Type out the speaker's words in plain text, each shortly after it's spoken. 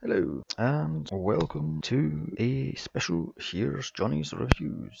Hello, and welcome to a special Here's Johnny's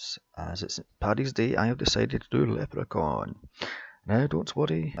Reviews. As it's Paddy's Day, I have decided to do Leprechaun. Now, don't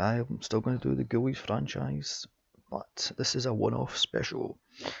worry, I'm still going to do the Ghoulies franchise, but this is a one-off special.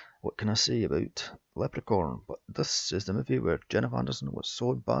 What can I say about Leprechaun? But this is the movie where Jennifer Anderson was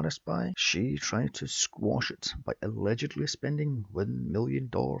so embarrassed by, she tried to squash it by allegedly spending $1 million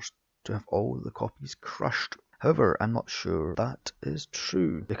to have all the copies crushed. However, I'm not sure that is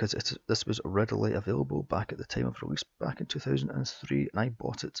true because this was readily available back at the time of release back in 2003 and I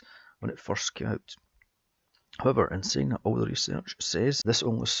bought it when it first came out. However, in saying that, all the research says this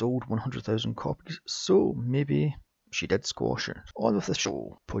only sold 100,000 copies, so maybe she did squash it. On with the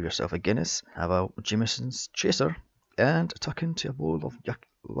show. Pour yourself a Guinness, have a Jameson's Chaser, and tuck into a bowl of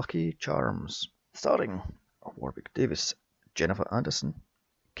Lucky Charms. Starring Warwick Davis, Jennifer Anderson,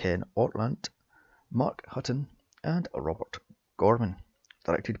 Ken Ortland, Mark Hutton, and Robert Gorman.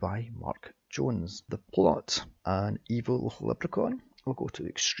 Directed by Mark Jones. The plot: an evil leprechaun will go to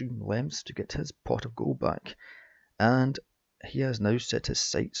extreme lengths to get his pot of gold back, and he has now set his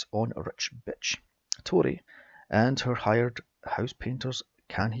sights on a rich bitch, Tori, and her hired house painters.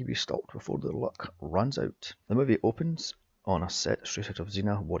 Can he be stopped before the luck runs out? The movie opens on a set straight out of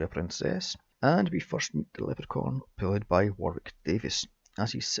Xena Warrior Princess, and we first meet the leprechaun played by Warwick Davis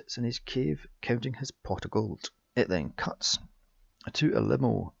as he sits in his cave counting his pot of gold. It then cuts to a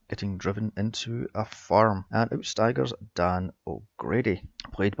limo getting driven into a farm, and out staggers Dan O'Grady,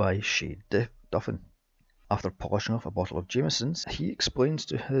 played by Shay Duffin. After polishing off a bottle of Jameson's, he explains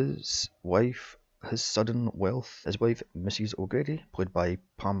to his wife his sudden wealth. His wife, Mrs. O'Grady, played by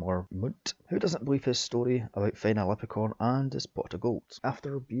Pamela Munt, who doesn't believe his story about finding a leprechaun and his pot of gold.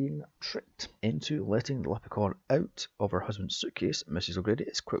 After being tricked into letting the leprechaun out of her husband's suitcase, Mrs. O'Grady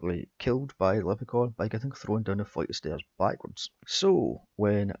is quickly killed by the leprechaun by getting thrown down a flight of stairs backwards. So,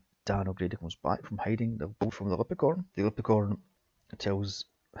 when Dan O'Grady comes back from hiding the gold from the leprechaun tells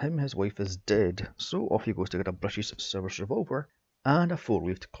him his wife is dead, so off he goes to get a British service revolver and a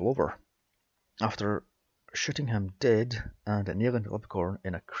four-leaved clover. After shooting him dead and nailing the leprechaun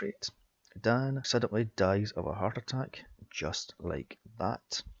in a crate, Dan suddenly dies of a heart attack, just like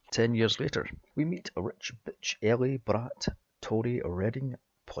that. 10 years later, we meet a rich bitch, Ellie Brat Tori Redding,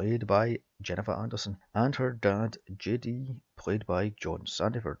 played by Jennifer Anderson, and her dad, JD, played by John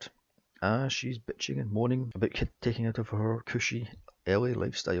Sandiford, as she's bitching and moaning about taking out of her cushy LA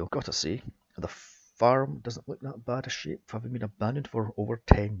lifestyle. Gotta say, the farm doesn't look that bad a shape for having been abandoned for over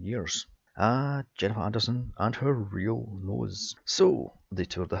 10 years. Jennifer Anderson and her real nose. So, they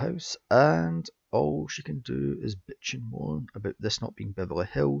tour the house, and all she can do is bitch and moan about this not being Beverly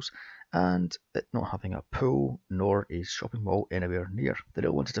Hills, and it not having a pool, nor a shopping mall anywhere near. They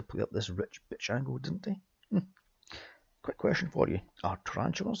really wanted to play up this rich bitch angle, didn't they? Quick question for you. Are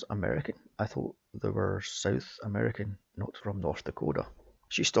tarantulas American? I thought they were South American, not from North Dakota.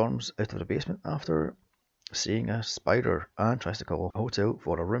 She storms out of the basement after seeing a spider and tries to call a hotel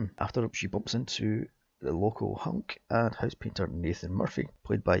for a room. After she bumps into the local hunk and house painter Nathan Murphy,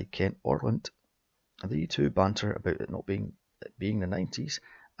 played by Ken Ortland. The two banter about it being the 90s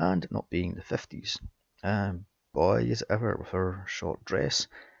and not being the 50s. And boy is it ever with her short dress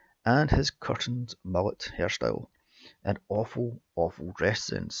and his curtained mullet hairstyle and awful dress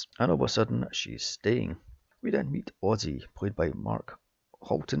sense. And all of a sudden she's staying. We then meet Ozzy, played by Mark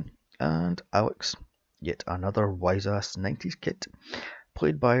Holton, and Alex, yet another wise-ass 90s kid,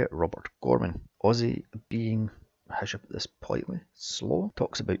 played by Robert Gorman. Ozzy, being, I should put this politely, slow,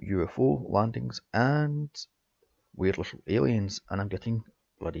 talks about UFO landings and weird little aliens, and I'm getting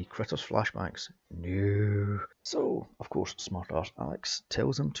bloody Critters flashbacks. No. So, of course, smart-ass Alex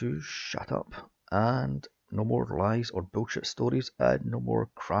tells him to shut up, and no more lies or bullshit stories, and no more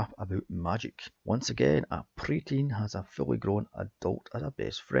crap about magic. Once again, a preteen has a fully grown adult as a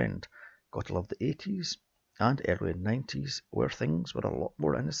best friend. Gotta love the 80s and early 90s, where things were a lot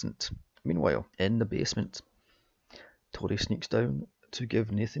more innocent. Meanwhile, in the basement, Tori sneaks down to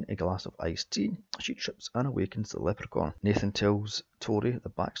give Nathan a glass of iced tea. She trips and awakens the leprechaun. Nathan tells Tori the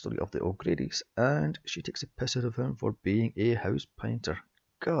backstory of the O'Gradys, and she takes a piss out of him for being a house painter.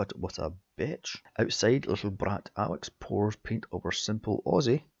 God, what a bitch. Outside, little brat Alex pours paint over simple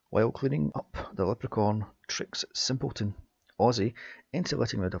Ozzy. While cleaning up, the leprechaun tricks simpleton Ozzy into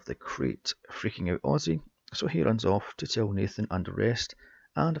letting rid of the crate, freaking out Ozzy, so he runs off to tell Nathan and the rest,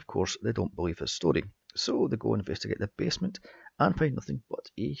 and of course they don't believe his story. So they go investigate the basement and find nothing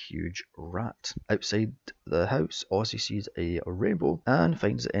but a huge rat. Outside the house, Ozzy sees a rainbow and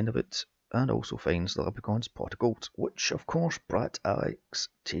finds the end of it, and also finds the leprechaun's pot of gold, which of course Brat Alex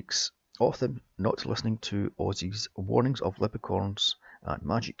takes off him, not listening to Ozzy's warnings of leprechauns and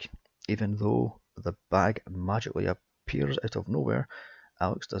magic. Even though the bag magically appears out of nowhere,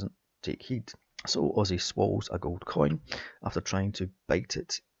 Alex doesn't take heed. So Ozzy swallows a gold coin after trying to bite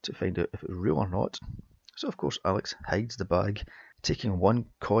it to find out if it was real or not. So of course Alex hides the bag, taking one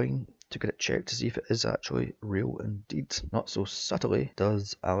coin to get it checked to see if it is actually real indeed. Not so subtly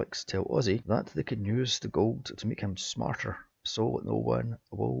does Alex tell Ozzy that they can use the gold to make him smarter, so no one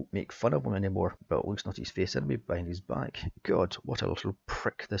will make fun of him anymore, but at least not his face enemy behind his back. God, what a little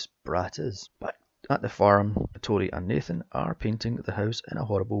prick this brat is. But at the farm, Tori and Nathan are painting the house in a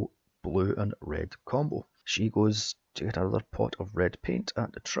horrible blue and red combo. She goes to get another pot of red paint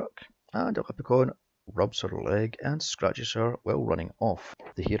at the truck, and a leprechaun rubs her leg and scratches her while running off.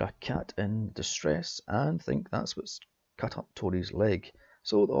 They hear a cat in distress and think that's what's cut up Tori's leg.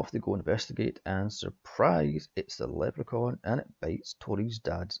 So off they go investigate, and surprise, it's the leprechaun and it bites Tori's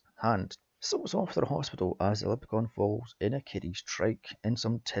dad's hand. So it's off to the hospital as the leprechaun falls in a kiddie's trike in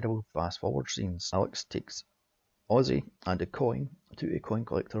some terrible fast forward scenes. Alex takes Ozzy and a coin to a coin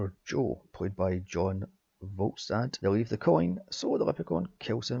collector, Joe, played by John Volstad. They leave the coin, so the leprechaun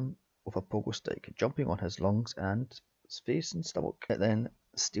kills him with a pogo stick, jumping on his lungs and his face and stomach. It then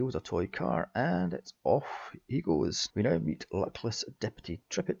steals a toy car, and it's off he goes. We now meet luckless Deputy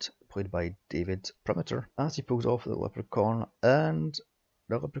Trippett, played by David Primater, as he pulls off the leprechaun, and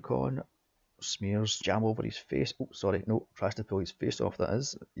the leprechaun smears jam over his face. Tries to pull his face off, that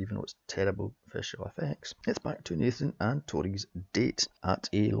is, even though it's terrible visual effects. It's back to Nathan and Tori's date at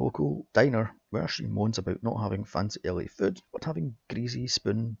a local diner, where she moans about not having fancy LA food, but having greasy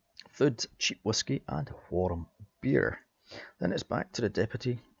spoon food, cheap whiskey, and warm beer. Then it's back to the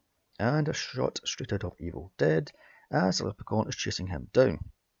deputy, and a shot straight out of Evil Dead, as the leprechaun is chasing him down.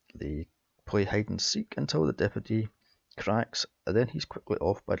 They play hide and seek until the deputy cracks, and then he's quickly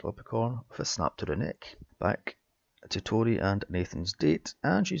off by the leprechaun with a snap to the neck. Back to Tori and Nathan's date,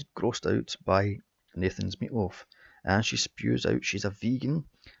 and she's grossed out by Nathan's meatloaf, and she spews out she's a vegan,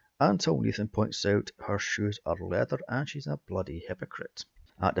 until Nathan points out her shoes are leather and she's a bloody hypocrite.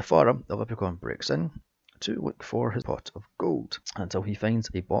 At the farm, the leprechaun breaks in to look for his pot of gold, until he finds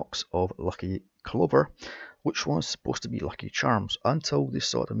a box of Lucky Clover, which was supposed to be Lucky Charms, until they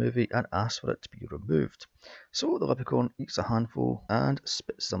saw the movie and asked for it to be removed. So the leprechaun eats a handful and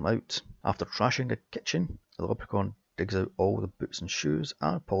spits them out. After trashing the kitchen, the leprechaun digs out all the boots and shoes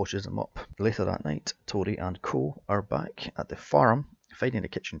and polishes them up. Later that night, Tori and Co are back at the farm, finding the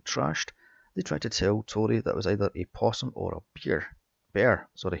kitchen trashed. They try to tell Tori that it was either a possum or a bear.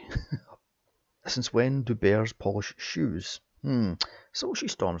 Since when do bears polish shoes? So she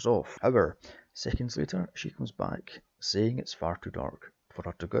storms off. However, seconds later, she comes back, saying it's far too dark for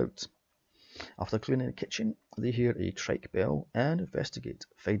her to go out. After cleaning the kitchen, they hear a trike bell and investigate,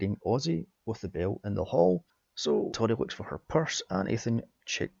 finding Ozzy with the bell in the hall. So Tori looks for her purse, and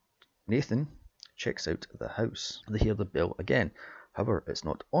Nathan checks out the house. They hear the bell again. However, it's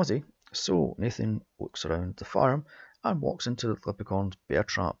not Ozzy, so Nathan looks around the farm and walks into the leprechaun's bear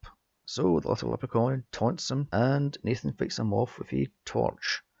trap. So the little leprechaun taunts him, and Nathan fights him off with a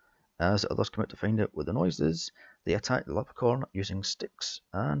torch. As the others come out to find out what the noise is, they attack the leprechaun using sticks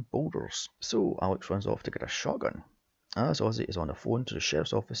and boulders. So Alex runs off to get a shotgun, as Ozzy is on the phone to the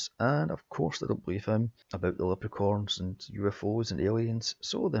sheriff's office, and of course they don't believe him about the leprechauns and UFOs and aliens,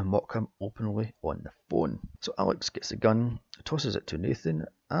 so they mock him openly on the phone. So Alex gets a gun, tosses it to Nathan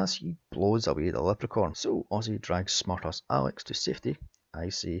as he blows away the leprechaun. So Ozzy drags smartass Alex to safety. I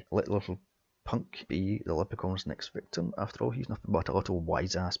say, let little punk be the leprechaun's next victim. After all, he's nothing but a little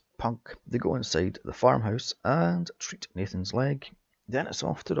wise-ass punk. They go inside the farmhouse and treat Nathan's leg. Then it's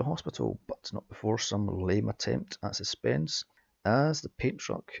off to the hospital, but not before some lame attempt at suspense, as the paint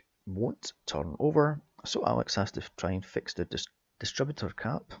truck won't turn over, so Alex has to try and fix the distributor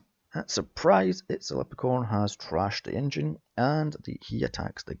cap. At surprise, it's the leprechaun has trashed the engine, and he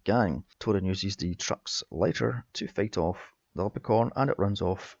attacks the gang. Torin uses the truck's lighter to fight off the leprechaun, and it runs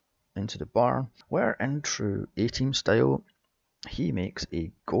off into the barn, where in true A-Team style, he makes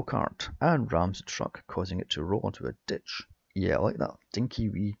a go-kart and rams the truck, causing it to roll into a ditch. Yeah, I like that. Dinky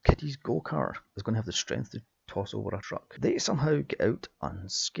wee kiddie's go-kart is going to have the strength to toss over a truck. They somehow get out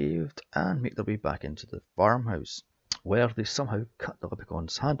unscathed and make their way back into the farmhouse, where they somehow cut the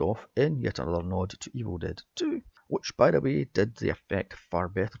leprechaun's hand off in yet another nod to Evil Dead 2, which, by the way, did the effect far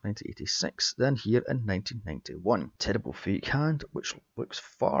better in 1986 than here in 1991. Terrible fake hand, which looks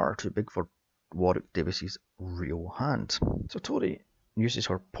far too big for Warwick Davis's real hand. So Tori uses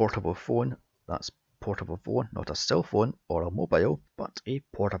her portable phone, that's portable phone, not a cell phone or a mobile, but a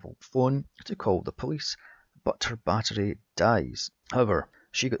portable phone, to call the police, but her battery dies. However,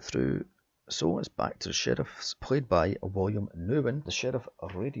 she got through So it's back to the sheriffs, played by William Newman. The sheriff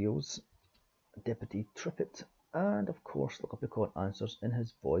radios Deputy Trippett, and of course the Leprechaun answers in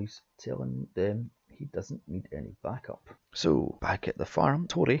his voice, telling them he doesn't need any backup. So back at the farm,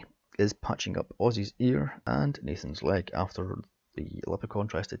 Tori is patching up Ozzy's ear and Nathan's leg after the Leprechaun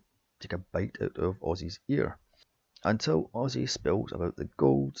tries to take a bite out of Ozzy's ear, until Ozzy spills about the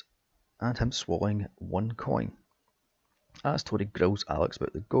gold and him swallowing one coin. As Tori grills Alex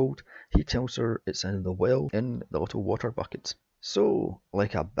about the gold, he tells her it's in the well in the little water bucket. So,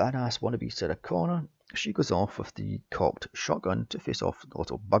 like a badass wannabe Sarah Connor, she goes off with the cocked shotgun to face off the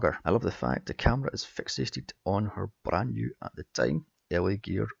little bugger. I love the fact the camera is fixated on her brand new, at the time, LA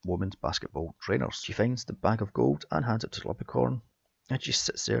Gear women's basketball trainers. She finds the bag of gold and hands it to the Leprechaun, and she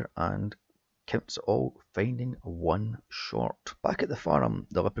sits there and counts it all, finding one short. Back at the farm,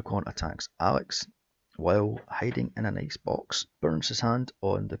 the Leprechaun attacks Alex while hiding in an ice box, burns his hand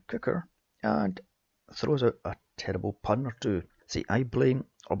on the cooker, and throws out a terrible pun or two. See, I blame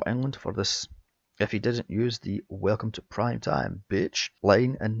Rob Englund for this. If he didn't use the "Welcome to Prime Time, bitch"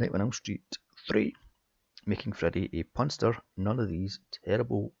 line in Nightmare on Elm Street 3, making Freddy a punster, none of these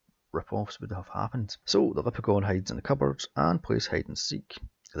terrible rip-offs would have happened. So the Leprechaun hides in the cupboards and plays hide and seek,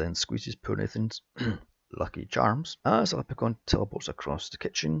 then squeezes poor Nathan's Lucky Charms as the Leprechaun teleports across the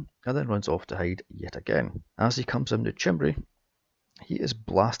kitchen and then runs off to hide yet again. As he comes down the chimney, he is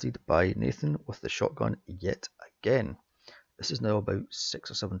blasted by Nathan with the shotgun yet again. This is now about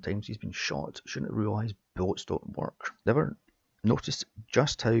 6 or 7 times he's been shot. Shouldn't realise bullets don't work. Never noticed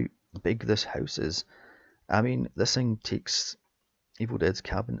just how big this house is. I mean, this thing takes Evil Dead's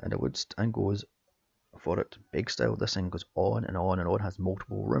Cabin in the Woods and goes for it big style. This thing goes on and on and on, has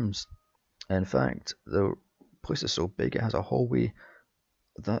multiple rooms. In fact, the place is so big it has a hallway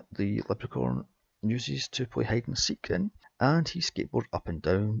that the Leprechaun uses to play hide and seek in, and he skateboards up and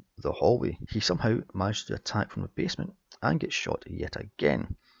down the hallway. He somehow manages to attack from the basement and gets shot yet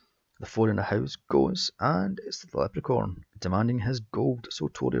again. The phone in the house goes, and it's the Leprechaun demanding his gold, so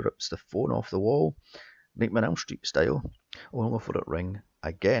Tori rips the phone off the wall, Nightmare on Elm Street style, only for it ring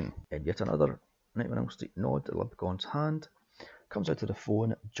again. And yet another Nightmare on Elm Street nod, the Leprechaun's hand comes out of the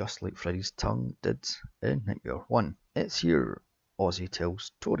phone just like Freddy's tongue did in Nightmare 1. It's here Ozzy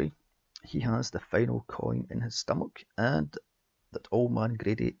tells Tori he has the final coin in his stomach and that Old Man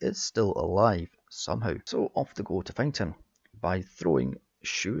Grady is still alive somehow. So off they go to find him by throwing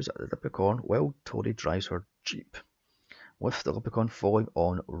shoes at the Leprechaun while Tori drives her Jeep. With the Leprechaun falling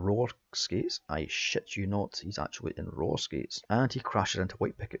on roller skates, I shit you not, he's actually in roller skates, and he crashes into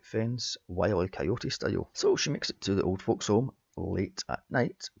White Picket Fence, Wile E. Coyote style. So she makes it to the old folks' home late at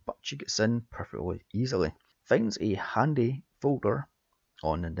night, but she gets in perfectly easily. Finds a handy folder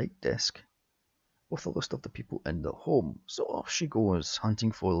on the night desk with a list of the people in the home, so off she goes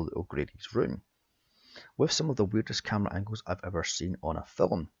hunting for little Grady's room, with some of the weirdest camera angles I've ever seen on a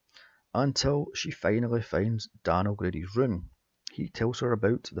film, until she finally finds Dan O'Grady's room. He tells her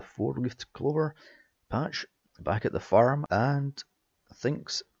about the 4-leafed clover patch back at the farm and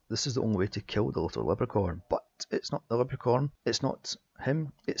thinks this is the only way to kill the little Leprechaun, but it's not the Leprechaun, it's not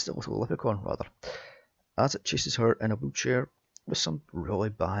him, it's the little Leprechaun rather, as it chases her in a wheelchair with some really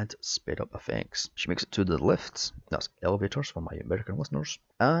bad sped up effects. She makes it to the lifts, that's elevators for my American listeners,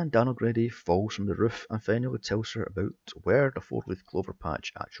 and Dan O'Grady falls from the roof and finally tells her about where the 4-leaf clover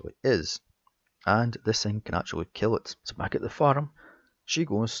patch actually is, and this thing can actually kill it. So back at the farm, she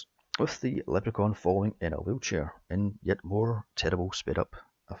goes with the Leprechaun falling in a wheelchair in yet more terrible sped up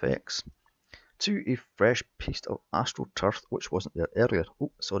effects, to a fresh piece of AstroTurf which wasn't there earlier.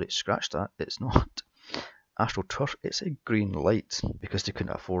 Oh, sorry, scratch that, it's not AstroTurf, it's a green light, because they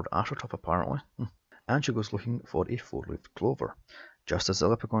couldn't afford AstroTurf apparently. And she goes looking for a 4-leaf clover, just as the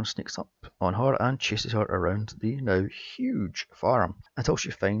Leprechaun sneaks up on her and chases her around the now huge farm, until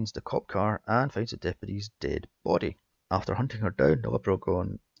she finds the cop car and finds the deputy's dead body. After hunting her down, the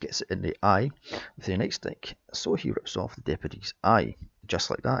Leprechaun gets it in the eye with a nightstick, so he rips off the deputy's eye. Just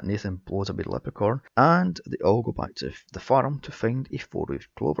like that, Nathan blows away the Leprechaun, and they all go back to the farm to find a 4-leaf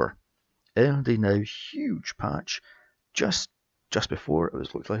clover in the now huge patch. Just before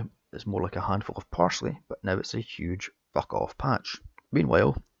it looked like it's more like a handful of parsley, but now it's a huge fuck off patch.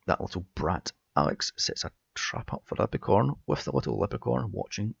 Meanwhile, that little brat Alex sets a trap up for Leprechaun, with the little Leprechaun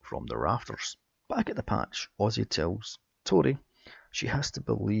watching from the rafters. Back at the patch, Ozzy tells Tori she has to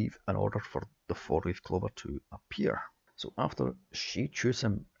believe in order for the 4-leaf clover to appear. So after she chews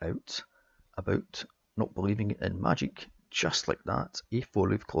him out about not believing in magic, just like that, a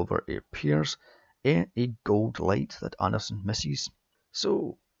 4-leaf clover appears in a gold light that Anderson misses.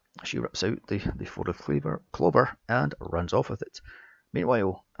 So she rips out the 4-leaf clover and runs off with it.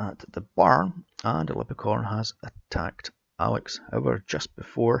 Meanwhile, at the barn, and Leprechaun has attacked Alex. However, just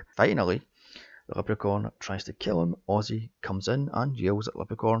before, finally, the Leprechaun tries to kill him, Ozzy comes in and yells at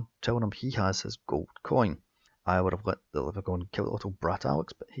Leprechaun, telling him he has his gold coin. I would have let the Leprechaun kill the little brat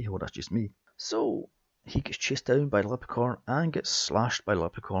Alex, but hey, that's just me. So, he gets chased down by the Leprechaun and gets slashed by the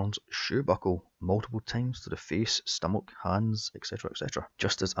Leprechaun's shoe buckle multiple times to the face, stomach, hands, etc., etc.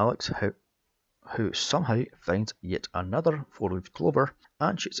 Just as Alex, who somehow finds yet another four-leaved clover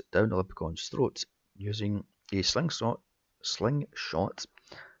and shoots it down the Leprechaun's throat using a slingshot,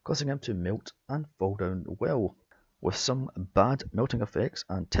 causing him to melt and fall down the well. With some bad melting effects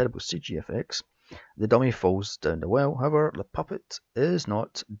and terrible CG effects, the dummy falls down the well. However, the puppet is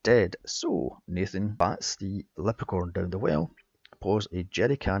not dead, so Nathan bats the Leprechaun down the well, pours a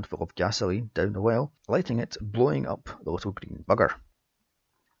jerry can full of gasoline down the well, lighting it, blowing up the little green bugger.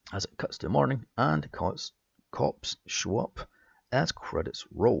 As it cuts to morning, and cops show up as credits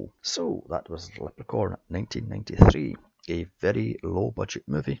roll. So that was Leprechaun 1993, a very low budget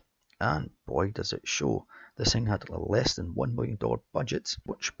movie, and boy does it show. This thing had less than $1 million budget,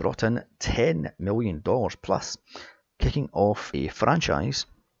 which brought in $10 million plus, kicking off a franchise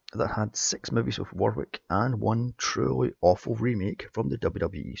that had 6 movies with Warwick and one truly awful remake from the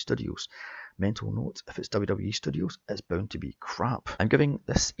WWE studios. Mental note, if it's WWE Studios, it's bound to be crap. I'm giving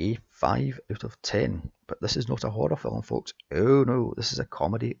this a 5 out of 10, but this is not a horror film, folks. Oh no, this is a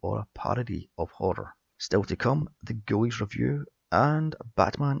comedy or a parody of horror. Still to come, the Ghoulies review and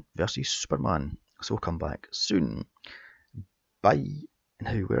Batman vs Superman. So come back soon. Bye. And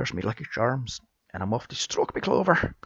who wears me lucky charms? And I'm off to stroke me clover.